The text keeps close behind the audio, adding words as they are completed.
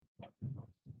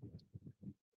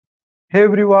Hey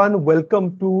everyone,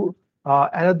 welcome to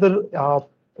another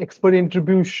expert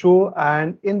interview show.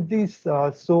 And in this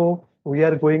show, we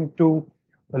are going to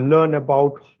learn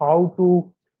about how to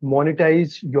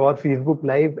monetize your Facebook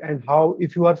Live and how,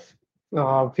 if you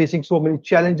are facing so many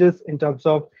challenges in terms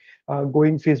of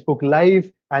going Facebook Live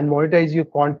and monetize your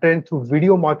content through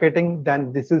video marketing,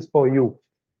 then this is for you.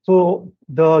 So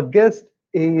the guest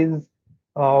is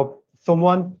uh,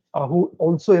 someone who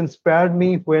also inspired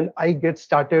me when I get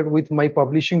started with my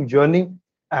publishing journey.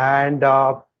 And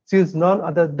she's none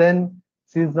other than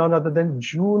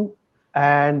June,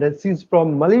 and she's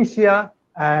from Malaysia.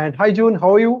 And hi, June,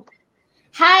 how are you?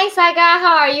 Hi Saga,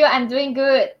 how are you? I'm doing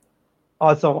good.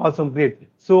 Awesome, awesome, great.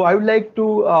 So I would like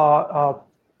to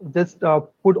just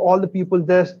put all the people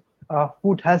there,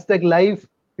 put hashtag live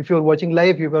if you're watching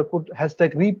live, you will put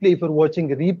hashtag replay if you're watching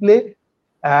replay.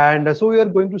 And so we are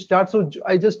going to start. So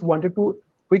I just wanted to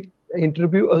quick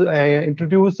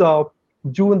introduce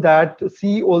June, that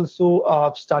she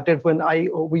also started when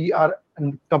we are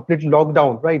in complete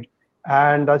lockdown, right?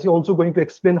 And she also going to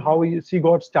explain how she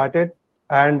got started,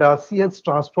 and she has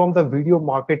transformed the video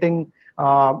marketing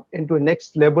into a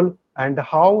next level, and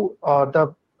how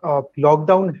the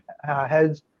lockdown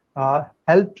has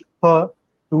helped her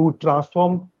to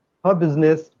transform her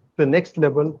business to the next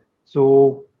level.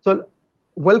 So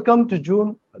welcome to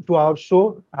June to our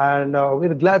show, and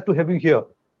we're glad to have you here.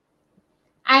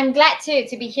 I'm glad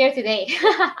to be here today.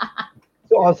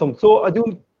 So awesome. So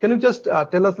Arjun, can you just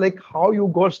tell us like how you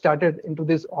got started into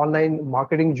this online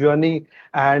marketing journey,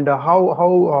 and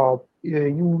how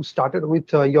you started with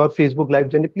your Facebook Live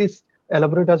journey? Please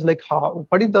elaborate us like how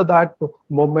what is that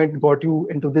moment got you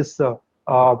into this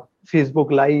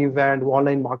Facebook Live and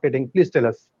online marketing? Please tell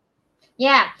us.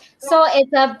 Yeah, so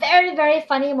it's a very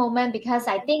funny moment because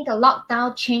I think a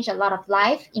lockdown changed a lot of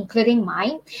life, including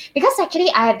mine. Because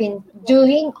actually, I have been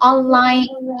doing online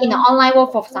in the online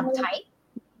world for some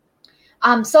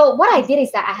time. So what I did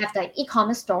is that I have the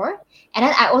e-commerce store, and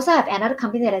then I also have another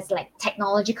company that is like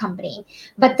technology company.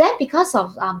 But then because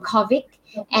of COVID,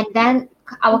 and then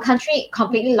our country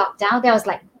completely locked down, there was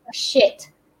like shit,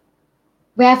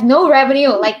 we have no revenue,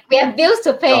 like we have bills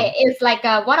to Yeah. pay. It's like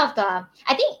one of the,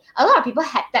 I think a lot of people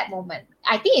had that moment.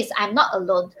 I think it's I'm not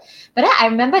alone. But then I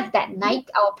remember that night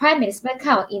our prime minister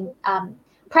kind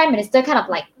of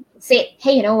like said,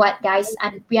 hey, you know what guys,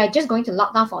 and we are just going to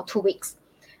lock down for 2 weeks.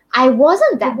 I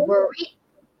wasn't that worried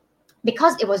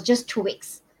because it was just 2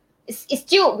 weeks. It's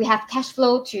still we have cash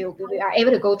flow to we are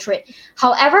able to go through it.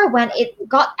 However, when it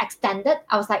got extended,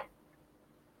 I was like,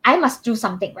 I must do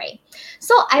something, right?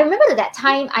 So I remember at that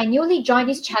time I newly joined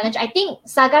this challenge. I think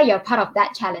Saga, you're part of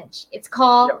that challenge. It's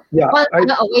called Yeah, One I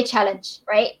Corner Away Challenge,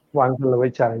 right? one away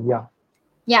challenge. Yeah.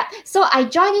 Yeah. So I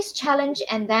joined this challenge,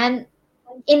 and then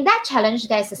in that challenge,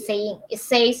 there's a saying. It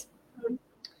says,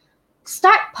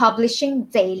 "Start publishing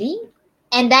daily,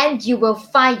 and then you will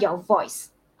find your voice."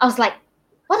 I was like,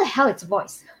 "What the hell is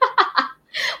voice?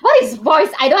 What is voice?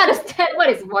 I don't understand what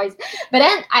is voice." But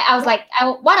then I was like,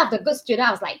 one of the good students,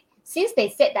 I was like, since they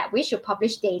said that we should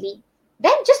publish daily,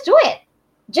 then just do it.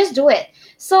 Just do it.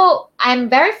 So I'm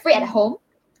very free at home.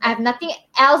 I have nothing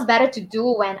else better to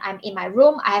do when I'm in my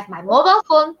room. I have my mobile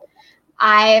phone.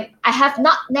 I have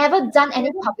not never done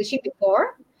any publishing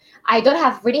before. I don't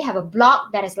have really have a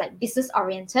blog that is like business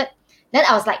oriented. Then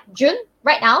I was like, June,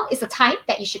 right now is the time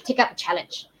that you should take up a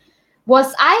challenge.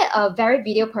 Was I a very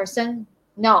video person?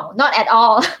 No, not at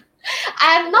all.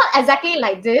 I'm not exactly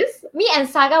like this. Me and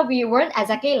Saga, we weren't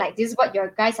exactly like this, what your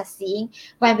guys are seeing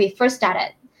when we first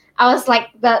started. I was like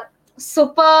the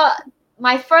super,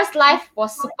 my first life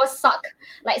was super suck.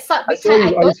 Like suck I big saw time. I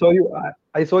you. I don't, saw you.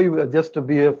 I saw you just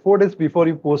 4 days before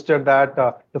you posted that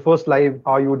the first live,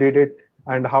 how you did it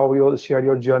and how you shared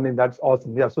your journey. That's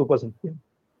awesome. Yeah, super. Yeah,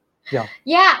 yeah,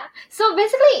 yeah. So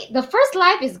basically the first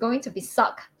life is going to be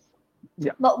suck.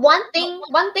 yeah. But one thing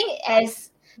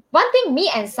me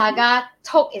and Saga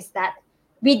took is that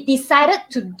we decided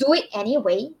to do it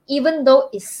anyway, even though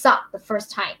it sucked the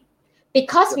first time.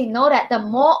 Because we know that the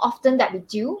more often that we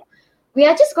do, we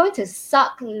are just going to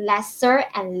suck lesser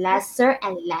and lesser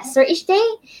and lesser each day.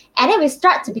 And then we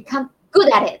start to become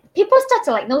good at it. People start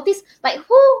to like notice like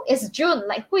who is June,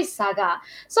 like who is Saga.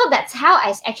 So that's how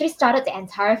I actually started the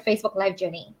entire Facebook Live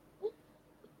journey.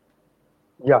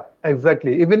 Yeah,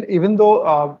 exactly. Even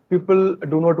though people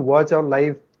do not watch our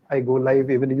live, I go live.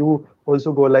 Even you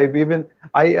also go live. Even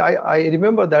I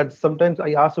remember that sometimes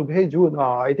I ask, hey June,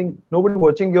 I think nobody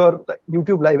watching your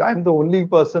YouTube live. I'm the only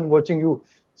person watching you.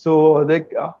 So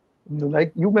like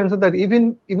you mentioned that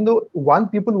even though one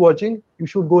people watching, you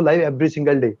should go live every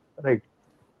single day, right?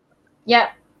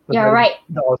 Yeah, So you're that is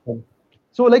right. awesome.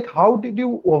 So, like, how did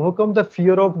you overcome the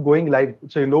fear of going live?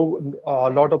 So, a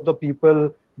lot of the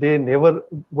people, they never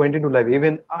went into live.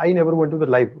 Even I never went to the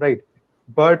live, right?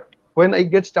 But when I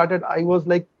get started, I was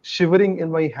like shivering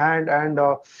in my hand, and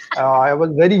I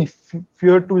was very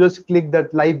feared to just click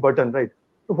that live button, right?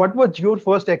 So what was your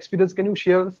first experience? Can you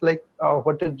share, like,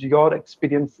 what is your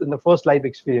experience in the first live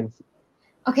experience?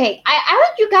 Okay, I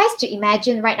want you guys to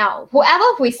imagine right now, whoever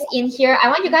who is in here, I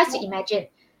want you guys to imagine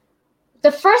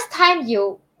the first time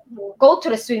you go to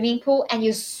the swimming pool and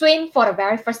you swim for the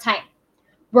very first time.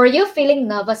 Were you feeling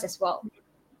nervous as well?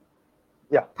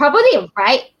 Yeah, Probably,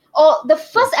 right? Or the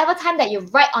first ever time that you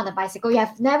ride on a bicycle, you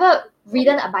have never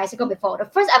ridden a bicycle before. The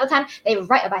first ever time that you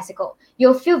ride a bicycle,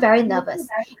 you'll feel very nervous.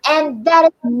 And that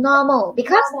is normal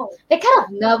because the kind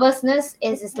of nervousness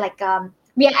is like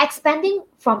we are expanding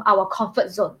from our comfort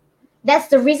zone. That's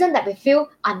the reason that we feel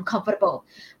uncomfortable.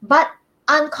 But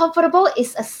uncomfortable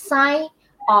is a sign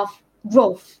of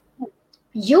growth.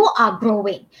 You are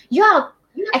growing. You are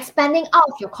expanding out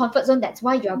of your comfort zone. That's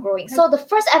why you are growing. So the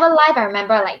first ever live, I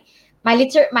remember like my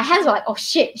hands were like, oh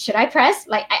shit, should I press?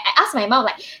 Like I asked my mom,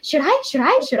 like, should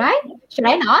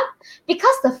I not?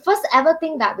 Because the first ever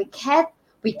thing that we care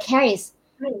is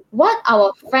what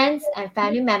our friends and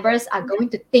family members are going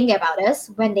to think about us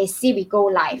when they see we go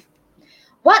live.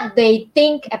 What they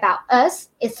think about us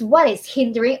is what is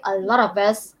hindering a lot of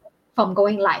us from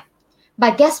going live.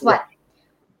 But guess yeah, what?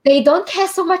 They don't care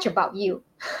so much about you.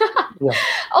 yeah,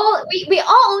 Oh, we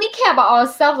all only care about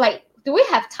ourselves. Like, do we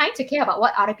have time to care about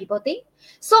what other people think?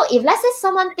 So if let's say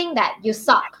someone think that you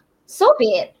suck, so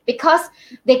be it, because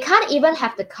they can't even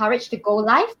have the courage to go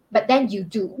live, but then you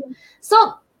do.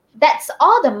 So that's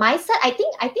all the mindset. I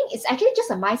think it's actually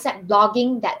just a mindset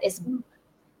blogging that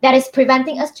is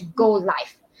preventing us to go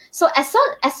live. So as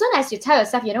soon as you tell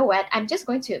yourself, you know what, I'm just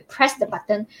going to press the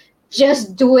button,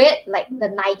 just do it, like the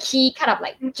Nike kind of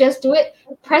like just do it,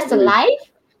 press the live,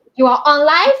 you are on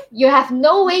live, you have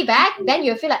no way back, then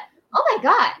you feel like, oh my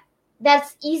god,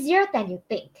 that's easier than you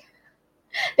think.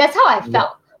 That's how I yeah.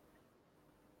 felt.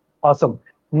 Awesome.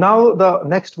 Now the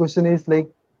next question is like,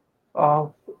 uh,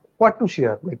 what to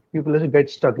share? Like people just get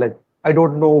stuck. Like I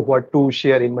don't know what to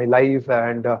share in my life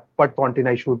and what content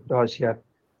I should share.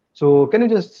 So can you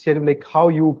just share like how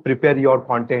you prepare your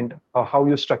content, how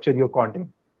you structure your content?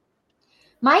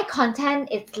 My content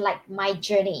is like my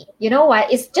journey. You know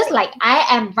what? It's just like I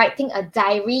am writing a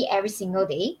diary every single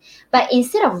day, but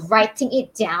instead of writing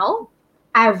it down,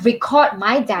 I record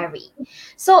my diary.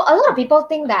 So a lot of people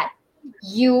think that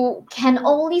you can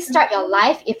only start your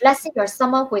life if, let's say, you're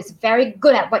someone who is very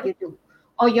good at what you do,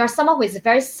 or you're someone who is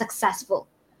very successful.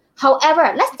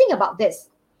 However, let's think about this.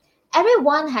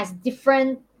 Everyone has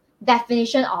different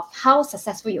definition of how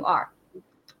successful you are.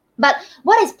 But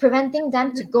what is preventing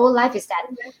them to go live is that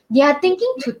they are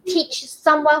thinking to teach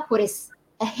someone who is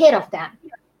ahead of them.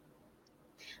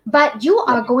 But you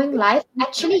Yeah, are going live.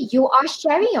 Actually, you are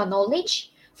sharing your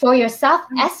knowledge for yourself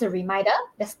as a reminder.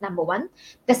 That's number one.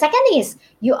 The second thing is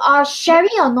you are sharing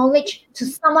your knowledge to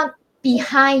someone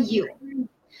behind you.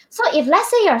 So if let's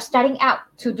say you're starting out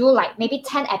to do like maybe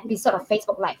 10 episodes of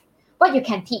Facebook Live, what you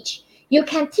can teach? You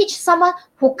can teach someone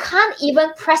who can't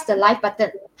even press the live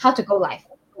button how to go live,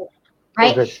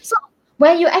 right? exactly. So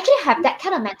when you actually have that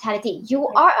kind of mentality, you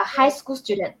are a high school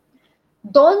student.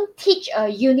 Don't teach a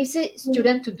university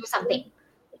student to do something.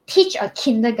 Teach a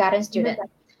kindergarten student.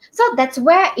 So that's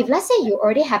where, if let's say you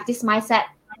already have this mindset,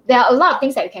 there are a lot of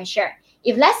things that you can share.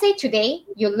 If let's say today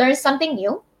you learn something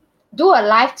new, do a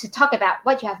live to talk about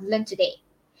what you have learned today.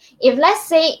 If let's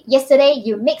say yesterday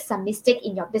you make some mistake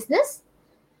in your business,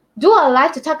 do a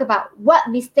live to talk about what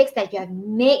mistakes that you have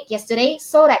made yesterday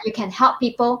so that you can help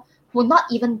people who are not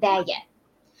even there yet.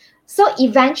 So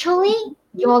eventually,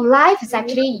 your life is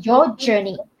actually your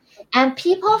journey, and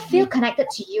people feel connected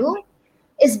to you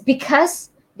is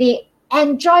because they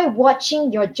enjoy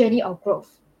watching your journey of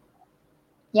growth.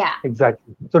 Yeah,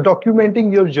 Exactly. So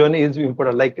documenting your journey is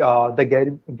important. Like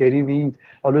the Gary Vee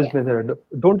always yeah, mentioned,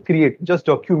 don't create, just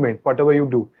document whatever you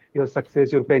do, your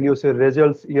success, your failures, your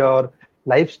results, your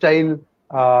lifestyle,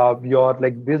 your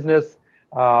like business.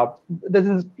 This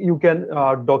is you can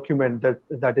document that.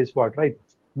 That is what, right?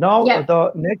 Now yeah.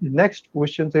 the next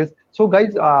question is, so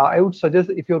guys, I would suggest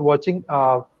if you're watching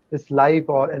this live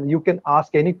or and you can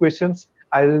ask any questions.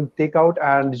 I'll take out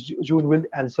and June will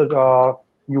answer.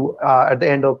 You at the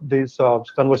end of this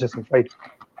conversation, right?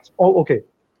 Oh, okay.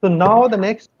 So now the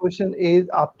next question is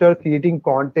after creating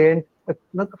content,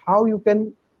 like how you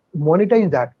can monetize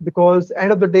that because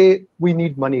end of the day we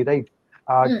need money, right?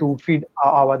 Mm. To feed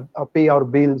our pay our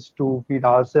bills, to feed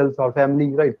ourselves, our family,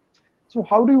 right? So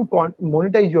how do you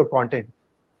monetize your content?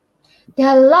 There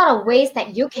are a lot of ways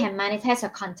that you can monetize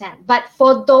your content. But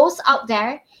for those out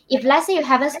there, if let's say you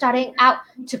haven't started out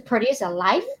to produce a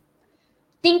life,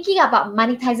 thinking about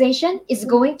monetization is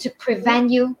going to prevent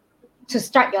you to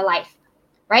start your life,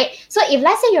 right? So if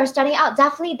let's say you're starting out,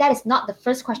 definitely that is not the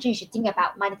first question you should think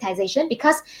about monetization,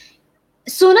 because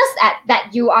soon as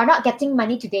that you are not getting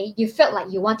money today, you feel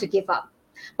like you want to give up.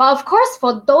 But of course,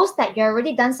 for those that you're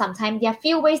already done sometime, there are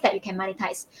few ways that you can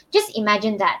monetize. Just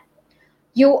imagine that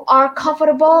you are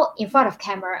comfortable in front of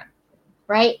camera,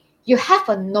 right? You have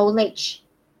a knowledge.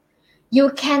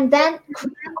 You can then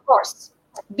create a course,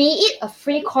 be it a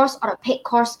free course or a paid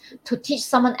course, to teach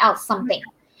someone else something.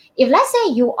 If let's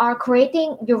say you're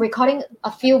recording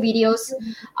a few videos,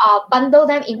 bundle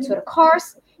them into the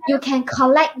course, you can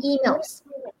collect emails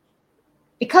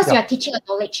because Yeah. you're teaching a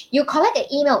knowledge. You collect an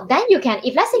email, then you can,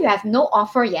 if let's say you have no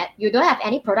offer yet, you don't have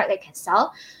any product that you can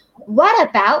sell, what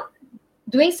about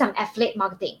doing some affiliate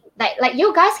marketing? Like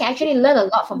you guys can actually learn a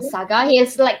lot from Saga. He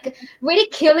is like really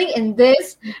killing in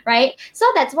this, right? So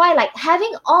that's why like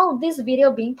having all this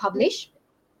video being published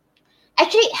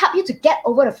actually help you to get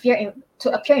over the fear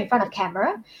to appear in front of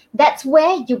camera. That's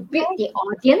where you build the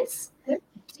audience.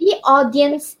 The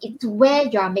audience is where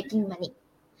you are making money.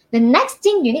 The next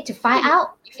thing you need to find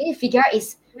out, you need to figure out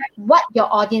is what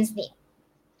your audience need.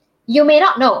 You may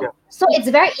not Yeah. know. So it's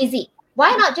very easy.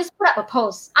 Why not just put up a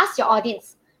post? Ask your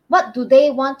audience, what do they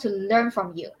want to learn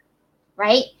from you,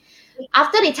 right?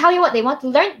 After they tell you what they want to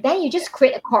learn, then you just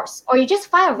create a course or you just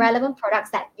find a relevant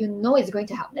products that you know is going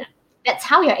to help them. That's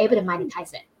how you're able to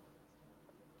monetize it.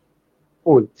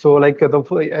 Cool. So like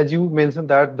as you mentioned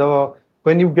that the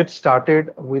when you get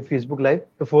started with Facebook Live,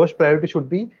 the first priority should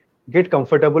be get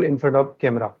comfortable in front of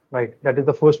camera, right? That is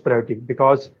the first priority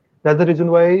because that's the reason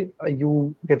why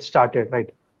you get started, right?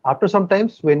 After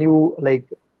sometimes when you like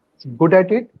good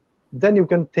at it, then you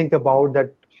can think about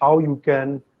that how you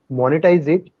can monetize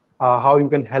it, how you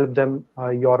can help them,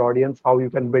 your audience, how you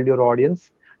can build your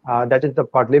audience. That is the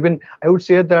part. Even I would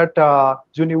say that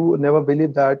June, you never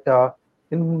believe that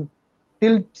in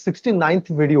till 69th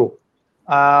video,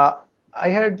 uh, I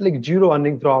had like zero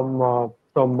earning from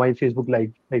my Facebook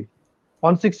Live. Like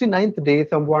on 69th day,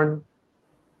 someone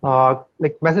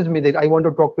like messaged me that I want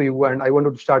to talk to you and I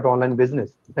wanted to start online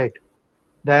business. Right.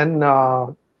 Then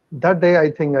that day, I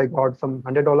think I got some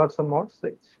 $100 some more.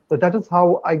 So that is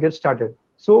how I get started.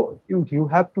 So you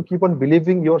have to keep on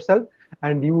believing yourself,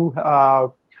 and you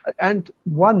and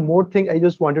one more thing I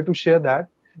just wanted to share that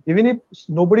even if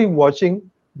nobody watching,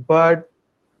 but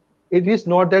it is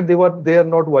not that they are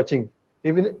not watching.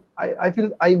 Even I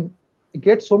feel I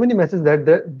get so many messages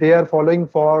that they are following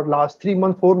for last 3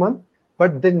 months, 4 months,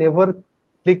 but they never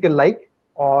click a like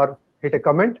or hit a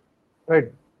comment,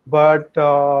 right? But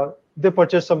they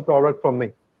purchase some product from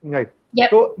me, right? Yep.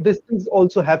 So these things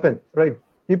also happen, right?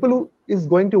 People who is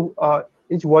going to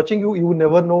is watching you, you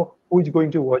never know who is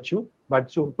going to watch you.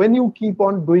 But so when you keep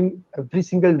on doing every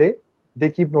single day, they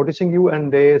keep noticing you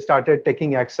and they started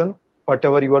taking action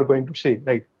whatever you are going to say,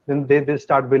 right? Then they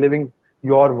start believing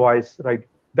your voice, right?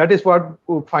 That is what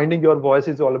finding your voice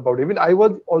is all about. Even I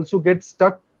was also get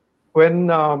stuck when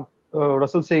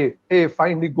Russell say, "Hey,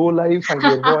 find the go live, find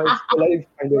your voice, go live,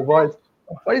 find your voice."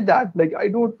 What is that? Like I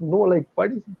don't know. Like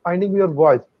what is finding your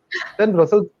voice? Then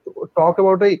Russell talk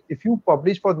about, hey, if you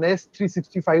publish for next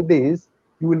 365 days,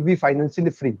 you will be financially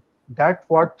free. That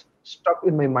what stuck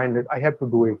in my mind that I have to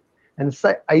do it. And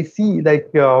so I see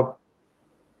like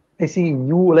I see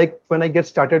you like when I get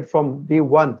started from day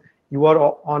one, you are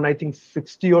on I think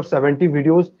 60 or 70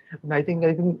 videos, and I think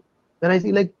then I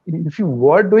see like if you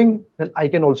were doing, then I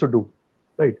can also do,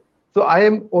 right? So I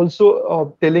am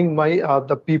also telling my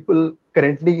the people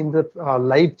currently in the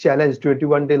live challenge,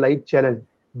 21-day live challenge.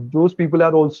 Those people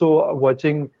are also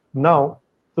watching now.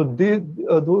 So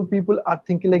those people are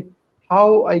thinking like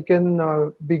how I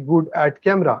can be good at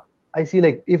camera. I see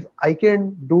like if I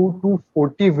can do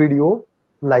 240 video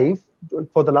live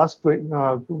for the last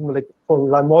like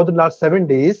for more than last 7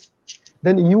 days,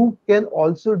 then you can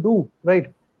also do,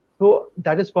 right? So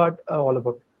that is what all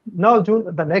about. Now,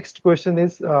 June, the next question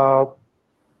is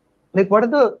like what are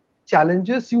the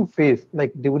challenges you face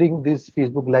like during this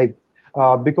Facebook live?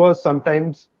 Because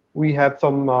sometimes we have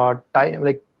some time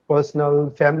like personal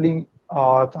family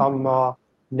some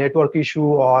network issue,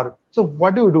 or so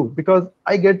what do you do? Because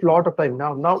I get a lot of time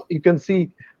now you can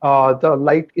see the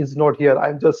light is not here.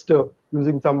 I'm just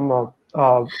using some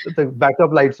the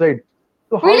backup lights, right?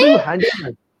 So how do you Really? handle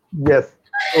that? Yes.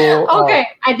 So Okay,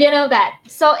 I didn't know that.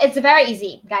 So it's very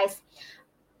easy, guys.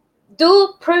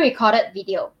 Do pre-recorded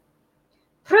video.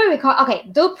 Pre-record, okay,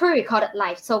 do pre-recorded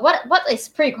live. So what is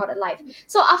pre-recorded live?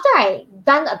 So after I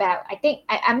done about, I think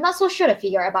I'm not so sure the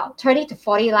figure, about 30 to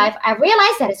 40 live, I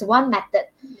realized that is one method,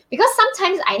 because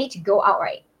sometimes I need to go out,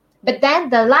 right? But then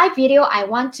the live video I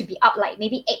want to be up like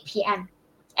maybe 8 p.m.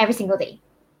 every single day.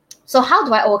 So how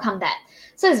do I overcome that?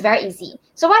 So it's very easy.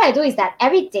 So what I do is that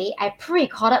every day I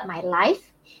pre-recorded my live,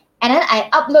 and then I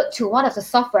upload to one of the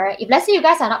software. If let's say you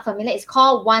guys are not familiar, it's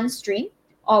called OneStream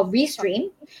or Restream.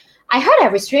 I heard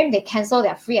at Restream they cancel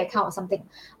their free account or something.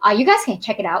 You guys can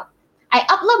check it out. I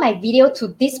upload my video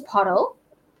to this portal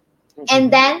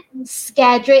and then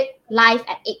schedule it live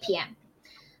at 8 p.m.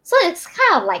 So it's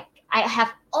kind of like I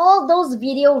have all those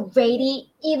videos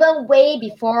ready even way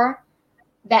before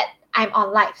that I'm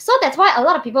on live. So that's why a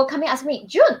lot of people come and ask me,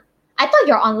 June, I thought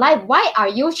you're on live. Why are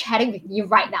you chatting with me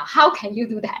right now? How can you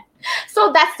do that?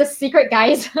 So that's the secret,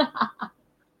 guys.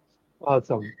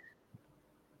 Awesome.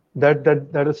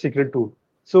 That is secret too.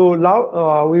 So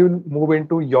now we will move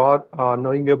into your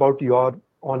knowing about your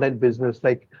online business.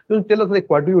 Like, tell us like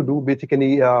what do you do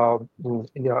basically in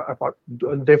your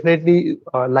definitely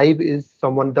live is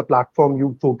someone the platform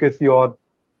you focus your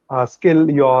skill,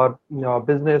 your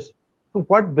business. So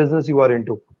what business you are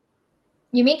into?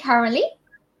 You mean currently?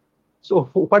 So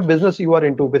what business you are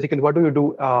into? Basically, what do you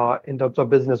do in terms of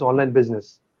business, online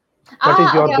business? What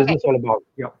is your Okay. business all about?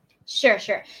 Yeah. Sure.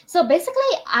 So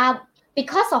basically,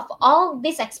 because of all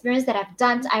this experience that I've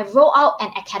done, I roll out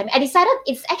an academy. I decided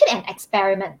it's actually an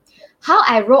experiment. How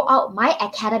I roll out my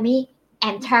academy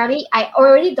entirely, I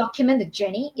already document the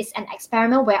journey. It's an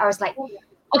experiment where I was like,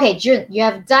 okay, June, you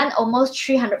have done almost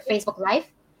 300 Facebook Live.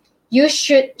 You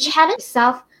should challenge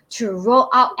yourself to roll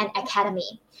out an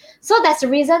academy. So that's the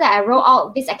reason that I roll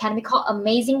out this academy called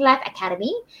Amazing Life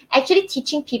Academy, actually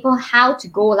teaching people how to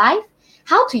go live,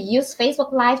 how to use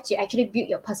Facebook Live to actually build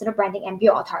your personal branding and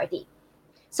build authority.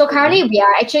 So currently we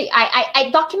are actually, I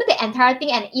document the entire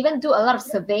thing and even do a lot of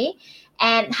survey.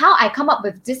 And how I come up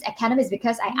with this academy is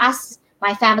because I asked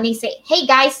my family, say, hey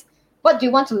guys, what do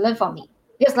you want to learn from me?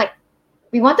 Because like,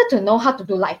 we wanted to know how to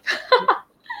do live.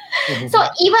 So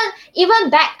even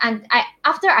back and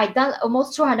after I done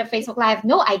almost 200 Facebook Live,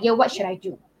 no idea what should I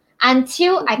do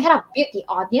until I kind of built the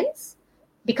audience.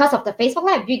 Because of the Facebook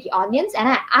Live, built the audience and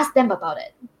I asked them about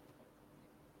it.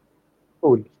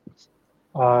 Cool.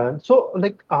 So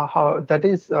like how that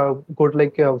is good.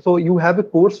 Like so you have a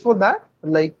course for that,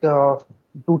 like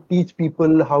to teach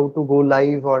people how to go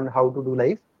live or how to do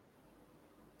live.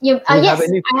 Do you have Yes,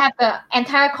 any? I have the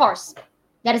entire course.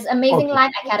 That is Amazing Okay.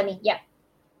 Life Academy. Yeah.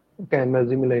 Okay,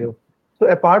 Mazimilio. So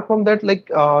apart from that, like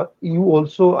you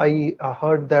also, I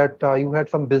heard that you had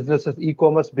some businesses,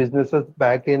 e-commerce businesses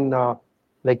back in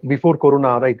like before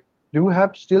Corona, right? Do you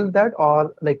have still that,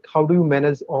 or like how do you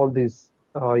manage all this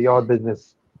your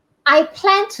business? I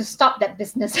plan to stop that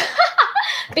business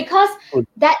because Good.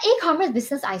 that e-commerce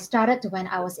business I started when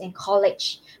I was in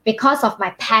college because of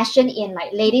my passion in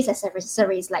like ladies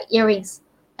accessories, like earrings,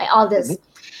 like all Mhm. this.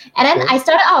 And then Okay. I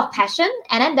started out of passion,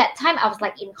 and then that time I was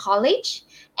like in college.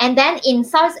 And then in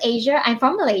South Asia, I'm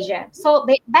from Malaysia. So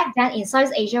back then in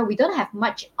South Asia, we don't have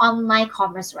much online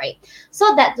commerce, right?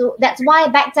 So that's why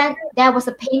back then there was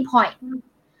a pain point.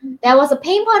 There was a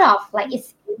pain point of like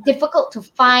it's difficult to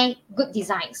find good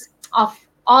designs of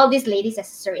all these ladies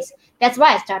accessories. That's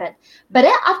why I started. But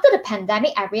then after the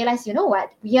pandemic, I realized, you know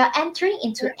what? We are entering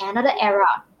into another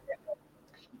era.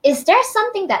 Is there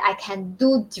something that I can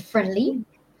do differently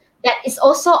that is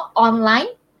also online?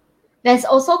 There's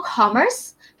also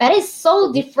commerce that is so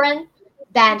Mhm. different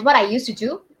than what I used to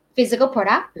do, physical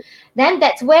product. Then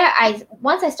that's where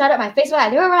once I started my Facebook, I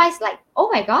realized like, oh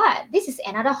my God, this is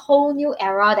another whole new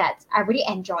era that I really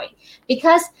enjoy.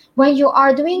 Because when you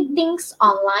are doing things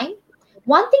online,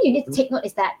 one thing you need to take note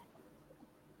is that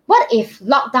what if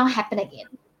lockdown happen again?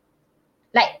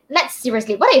 Like, let's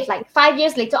seriously, what if like 5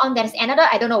 years later on there's another,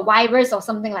 I don't know, virus or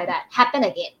something like that happen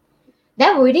again?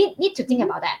 Then we really need to think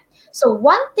about that. So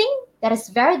one thing that is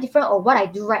very different of what I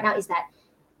do right now is that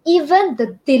even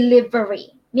the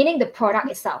delivery, meaning the product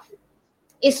itself,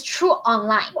 is through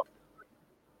online.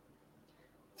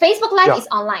 Facebook Live Yeah, is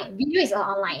online, video is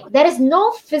online. There is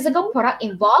no physical product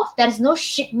involved, there is no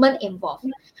shipment involved.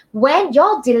 When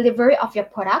your delivery of your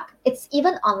product, it's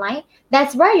even online,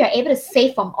 that's where you're able to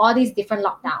save from all these different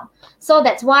lockdown. So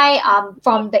that's why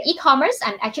from the e-commerce,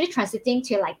 I'm actually transiting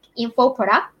to like info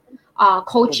product, mhm.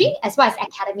 coaching, as well as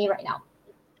academy right now.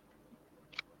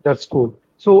 That's cool.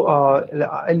 So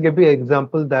I'll give you an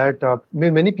example that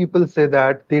many people say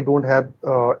that they don't have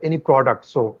any product.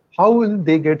 So how will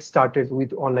they get started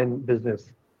with online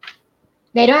business?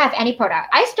 They don't have any product.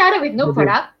 I started with no They did.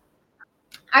 product.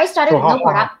 I started So with no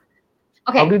product.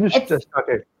 How Okay, did you it's start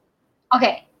it?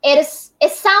 okay.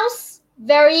 It sounds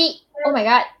very, oh my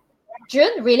god,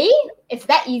 June, really? It's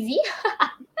that easy?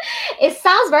 It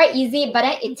sounds very easy, but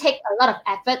then it takes a lot of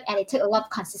effort and it takes a lot of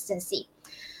consistency.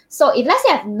 So if let's say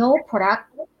you have no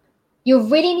product, you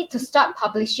really need to start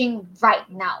publishing right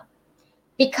now.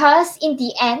 Because in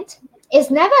the end,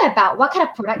 it's never about what kind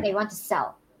of product they want to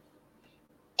sell.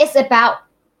 It's about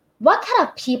what kind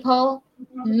of people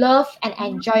love and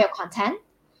enjoy your content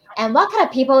and what kind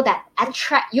of people that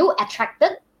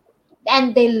attracted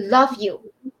and they love you,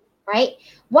 right?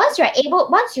 Once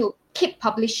you keep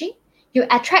publishing, you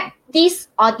attract this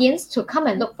audience to come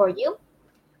and look for you.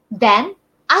 Then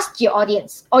ask your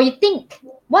audience, or you think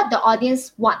what the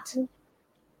audience want.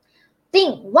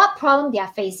 Think what problem they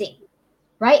are facing,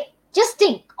 right? Just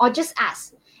think or just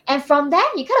ask. And from there,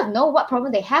 you kind of know what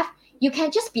problem they have. You can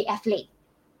just be affiliate.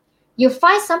 You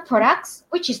find some products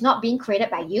which is not being created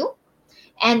by you,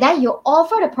 and then you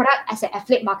offer the product as an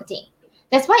affiliate marketing.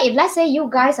 That's why if let's say you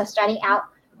guys are starting out,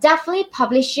 definitely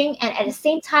publishing and at the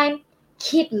same time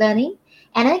keep learning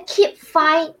and then keep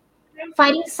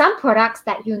finding some products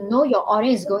that you know your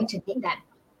audience is going to need them.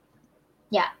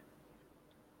 Yeah.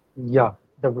 Yeah.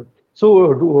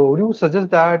 So, would you suggest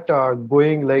that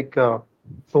going like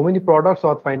so many products,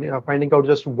 or finding out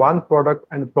just one product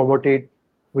and promote it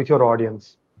with your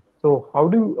audience? So, how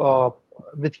do you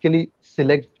basically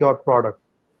select your product?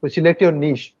 So, select your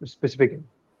niche specifically.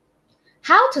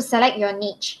 How to select your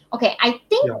niche? Okay, I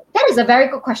think Yeah. that is a very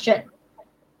good question.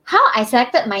 How I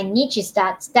selected my niche is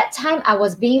that time I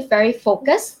was being very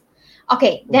focused.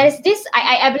 Okay, there Mhm. is this.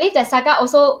 I believe that Saga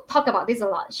also talk about this a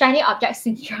lot. Shiny object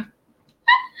syndrome.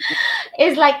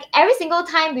 It's like every single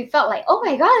time we felt like, oh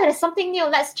my god, there's something new.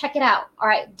 Let's check it out. All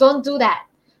right, don't do that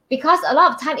because a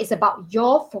lot of time it's about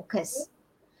your focus.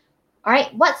 All right,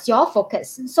 what's your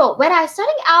focus? So when I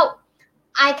starting out,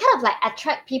 I kind of like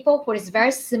attract people who is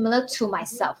very similar to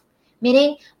myself,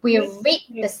 meaning we read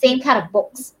the same kind of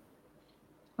books,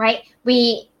 right?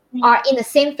 We are in the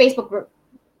same Facebook group.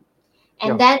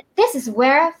 And Yeah. then this is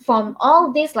where from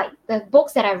all these like the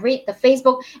books that I read, the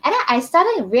Facebook, and then I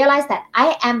started to realize that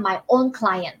I am my own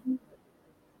client.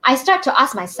 I start to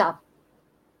ask myself,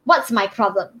 what's my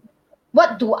problem?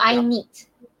 What do I Yeah. need?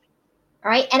 All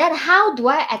right. And then how do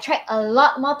I attract a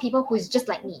lot more people who is just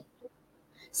like me?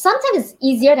 Sometimes it's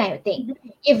easier than you think.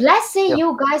 If let's say Yeah.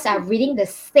 you guys are reading the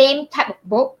same type of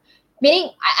book, meaning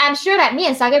I'm sure that me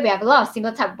and Saga, we have a lot of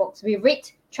similar type of books. We read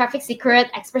Traffic Secret,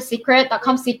 Expert Secret,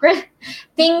 .com Secret,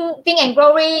 Think and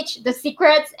Grow Rich, The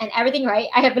Secrets, and everything, right?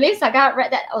 I believe Saga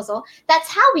read that also. That's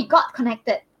how we got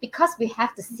connected because we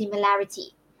have the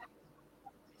similarity.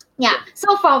 Yeah.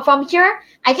 So from here,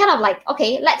 I kind of like,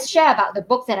 okay, let's share about the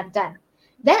books that I've done.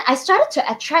 Then I started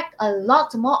to attract a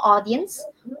lot more audience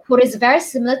who is very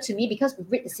similar to me because we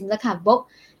read the similar kind of book.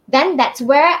 Then that's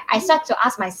where I start to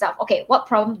ask myself, okay, what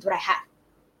problem do I have?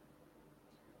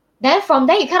 Then from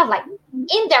there, you kind of like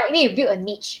indirectly you build a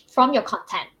niche from your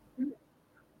content.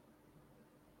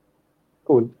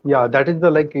 Cool. Yeah, that is the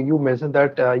like you mentioned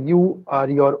that you are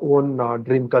your own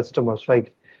dream customers,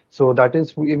 right? So that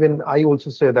is even I also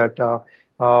say that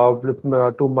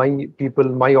to my people,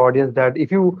 my audience, that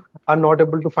if you are not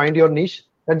able to find your niche,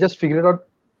 then just figure out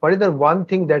what is the one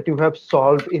thing that you have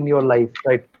solved in your life,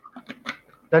 right?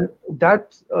 Then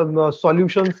that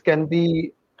solutions can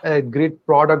be a great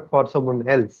product for someone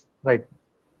else, right?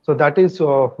 So that is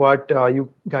what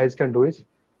you guys can do is.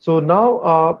 So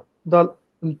now the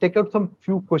we'll take out some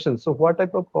few questions. So what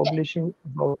type of Yeah. publishing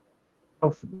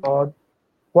of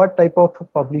what type of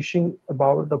publishing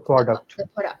about the About product? the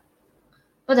product.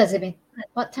 What does it mean?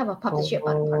 What type of publishing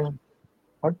about the product? Uh,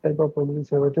 what type of publishing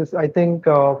services? I think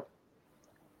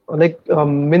like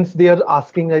means they are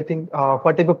asking. I think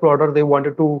what type of product they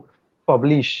wanted to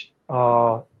publish.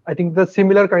 I think the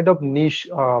similar kind of niche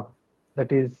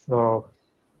that is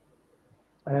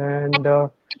and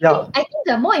yeah, I think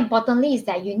the more importantly is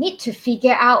that you need to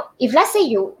figure out if let's say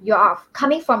you are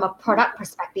coming from a product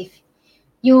perspective,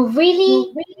 you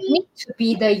really need to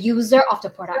be the user of the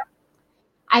product.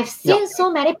 I've yeah, seen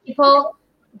so many people,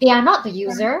 they are not the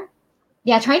user,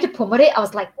 they are trying to promote it. I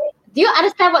was like, do you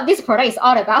understand what this product is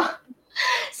all about?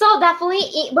 So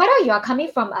definitely, whether you are coming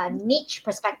from a niche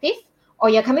perspective or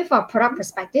you're coming from a product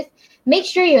perspective, make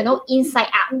sure you know inside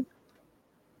out.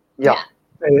 yeah,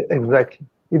 Yeah. exactly.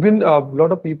 Even a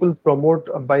lot of people promote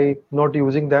by not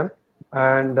using them,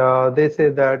 and they say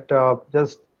that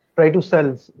just try to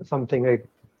sell something. Right?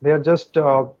 They are just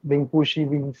being pushy,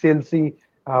 being salesy,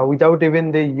 without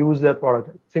even they use their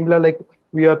product. Similar, like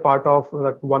we are part of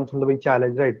that one from the way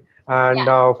challenge, right? And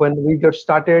Yeah. when we got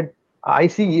started, I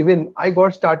see even I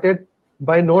got started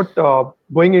by not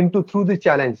going into through the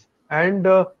challenge, and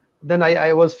then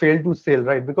I was failed to sell,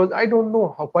 right? Because I don't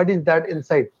know what is that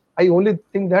inside. I only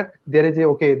think that there is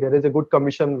a good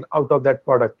commission out of that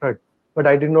product, right? But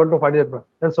I did not know what is that.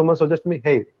 Then someone suggested me,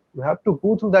 hey, you have to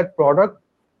go through that product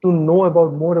to know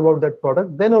about more about that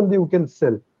product, then only you can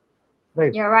sell,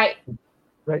 right? You're right.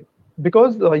 Right,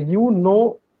 because you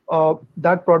know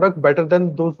that product better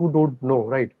than those who don't know,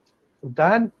 right?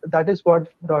 Then that is what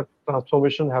the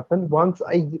transformation happened. Once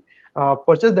I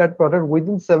purchased that product,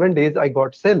 within 7 days I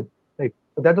got sell, right?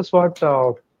 So that is what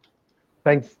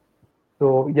thanks.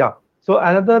 So yeah, so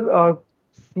another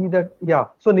see that, yeah,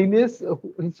 so Nilesh,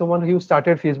 he's someone who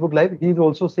started Facebook Live. He's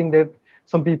also seeing that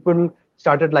some people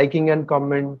started liking and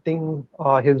commenting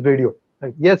his video.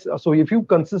 Like, yes, so if you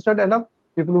consistent enough,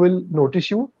 people will notice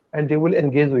you and they will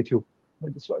engage with you.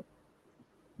 That is what.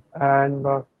 And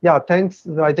yeah, thanks.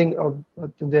 I think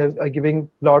they're giving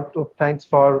lot of thanks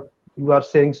for you are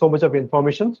sharing so much of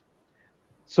information.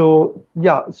 So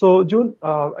yeah, so June,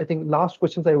 I think last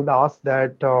questions I would ask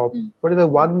that Mm. what is the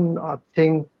one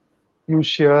thing you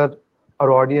share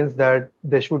our audience that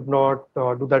they should not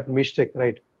do that mistake,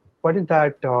 right? What is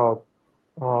that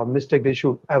mistake they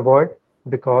should avoid?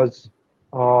 Because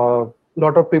a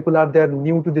lot of people are there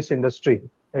new to this industry,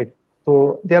 right?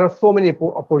 So there are so many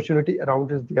opportunity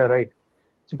around us there, right?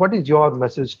 So what is your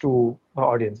message to our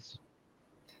audience?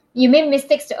 You made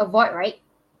mistakes to avoid, right?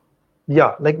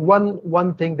 Yeah, like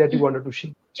one thing that you Mm. wanted to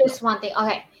share. Just one thing.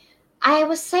 Okay. I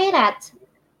would say that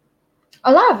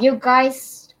a lot of you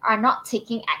guys are not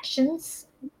taking actions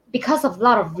because of a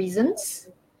lot of reasons.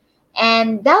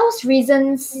 And those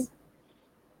reasons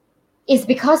is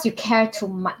because you care too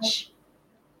much.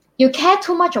 You care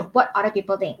too much of what other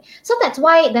people think. So that's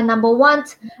why the number one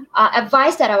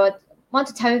advice that I would want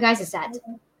to tell you guys is that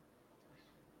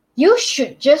you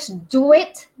should just do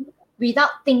it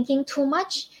without thinking too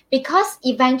much, because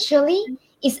eventually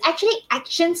it's actually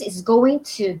actions is going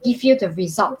to give you the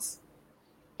results.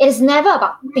 It is never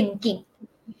about thinking.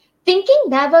 Thinking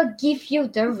never give you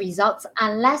the results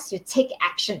unless you take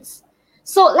actions.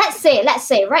 So let's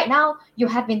say right now you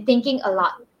have been thinking a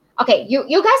lot. Okay,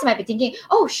 you guys might be thinking,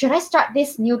 oh, should I start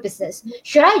this new business?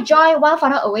 Should I join One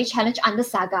Funnel Away challenge under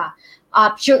Saga?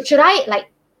 Should I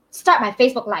like start my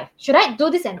Facebook Live? Should I do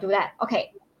this and do that?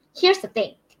 Okay, here's the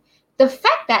thing. The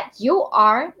fact that you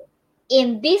are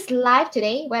in this live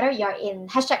today, whether you're in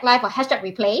hashtag live or hashtag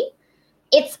replay,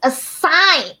 it's a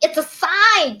sign. It's a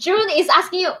sign. June is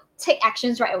asking you take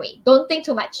actions right away. Don't think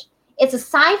too much. It's a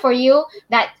sign for you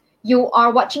that you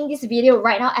are watching this video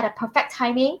right now at a perfect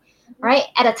timing, right?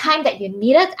 At a time that you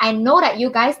need it. I know that you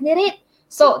guys need it.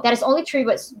 So there is only 3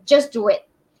 words. Just do it.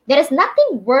 There is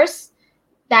nothing worse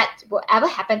that will ever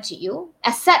happen to you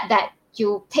except that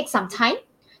you take some time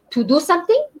to do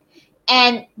something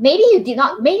and maybe you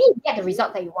get the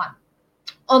result that you want,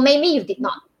 or maybe you did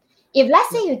not. If let's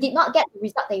say you did not get the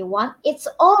result that you want, it's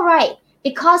all right,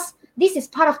 because this is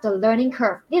part of the learning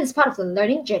curve. This is part of the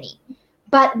learning journey.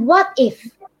 But what if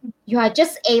you are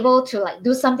just able to like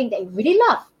do something that you really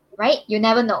love, right? You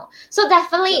never know. So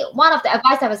definitely one of the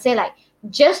advice I would say, like,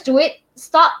 just do it.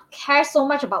 Stop care so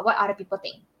much about what other people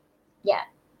think. Yeah.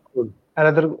 Cool.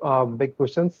 Another big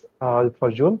questions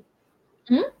for June.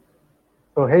 Mhm.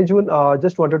 So hey June,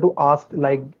 just wanted to ask,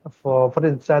 like, for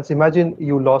instance, imagine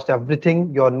you lost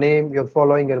everything, your name, your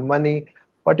following, your money.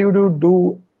 What you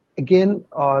do again,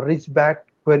 reach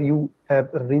back where you have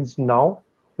reached now?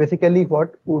 Basically,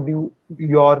 what would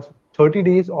your 30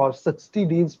 days or 60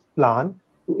 days plan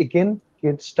to again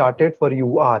get started for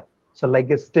you are? So like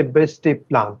a step by step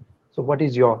plan. So what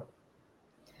is your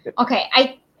Okay.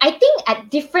 I think at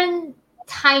different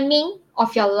timing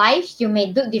of your life, you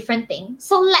may do different things.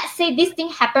 So let's say this thing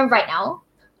happened right now.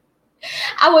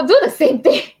 I will do the same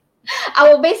thing.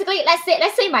 I will basically, let's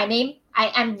say my name,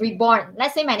 I am reborn.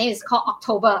 Let's say my name is called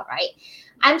October, right?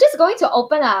 I'm just going to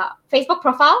open a Facebook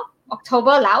profile,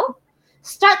 October Lau,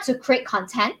 start to create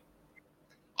content,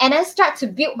 and then start to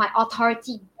build my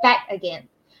authority back again.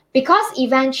 Because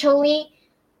eventually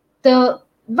the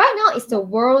right now is the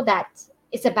world that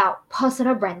is about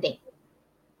personal branding.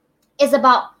 It's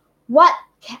about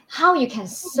how you can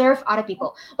serve other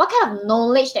people, what kind of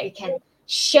knowledge that you can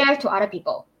share to other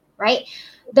people, right?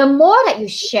 The more that you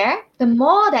share, the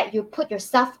more that you put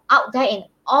yourself out there in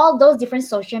all those different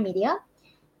social media,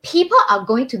 people are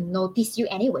going to notice you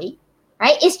anyway,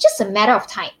 right? It's just a matter of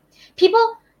time.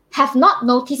 People have not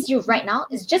noticed you right now.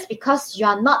 It's just because you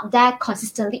are not there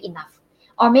consistently enough,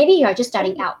 or maybe you are just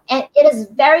starting out, and it is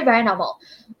very, very normal.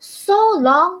 So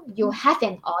long you have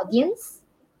an audience,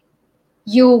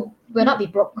 you will not be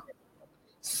broke.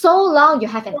 so long you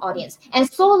have an audience and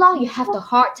so long you have the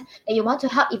heart that you want to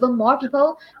help even more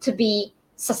people to be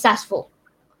successful,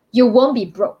 you won't be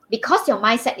broke because your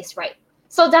mindset is right.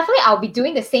 So definitely I'll be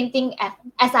doing the same thing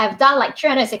as I've done like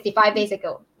 365 days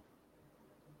ago.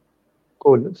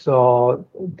 Cool. So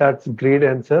that's great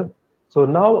answer. So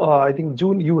now I think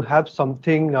June, you have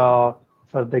something for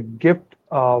the gift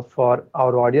for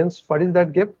our audience. What is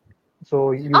that gift?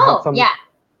 So you have Oh, some. yeah.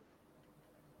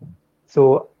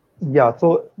 So yeah.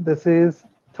 So this is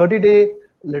 30-day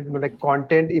like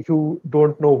content. If you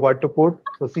don't know what to put,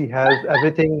 so she has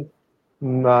everything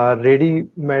ready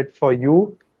made for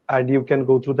you, and you can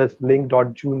go through this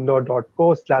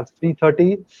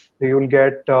link.juno.co/330. You will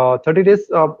get 30 days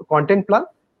content plan.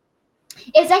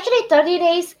 It's actually 30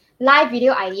 days live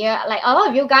video idea. Like a lot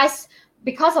of you guys,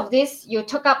 because of this, you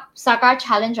took up Saga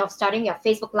challenge of starting your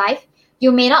Facebook Live.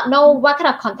 You may not know what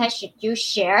kind of content should you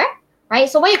share, right?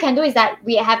 So what you can do is that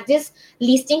we have this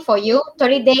listing for you,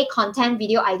 30-day content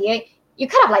video idea. You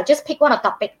kind of like just pick one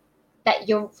topic that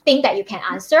you think that you can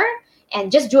answer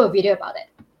and just do a video about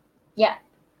it. Yeah.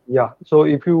 Yeah. So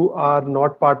if you are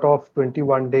not part of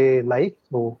 21-day live,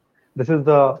 so this is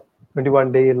the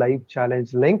 21-day live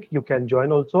challenge link. You can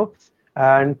join also.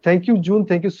 And thank you, June.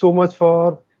 Thank you so much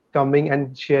for coming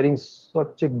and sharing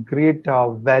such a great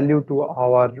value to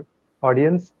our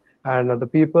audience and other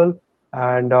people.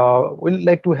 And we'll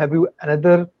like to have you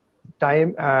another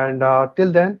time. And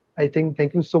till then, I think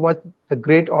thank you so much. The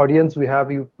great audience we have.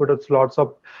 You put us lots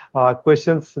of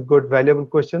questions, good, valuable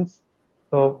questions.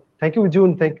 So thank you,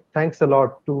 June. Thanks a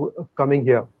lot to coming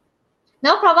here.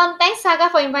 No problem. Thanks, Saga,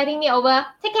 for inviting me over.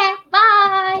 Take care.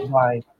 Bye. Bye.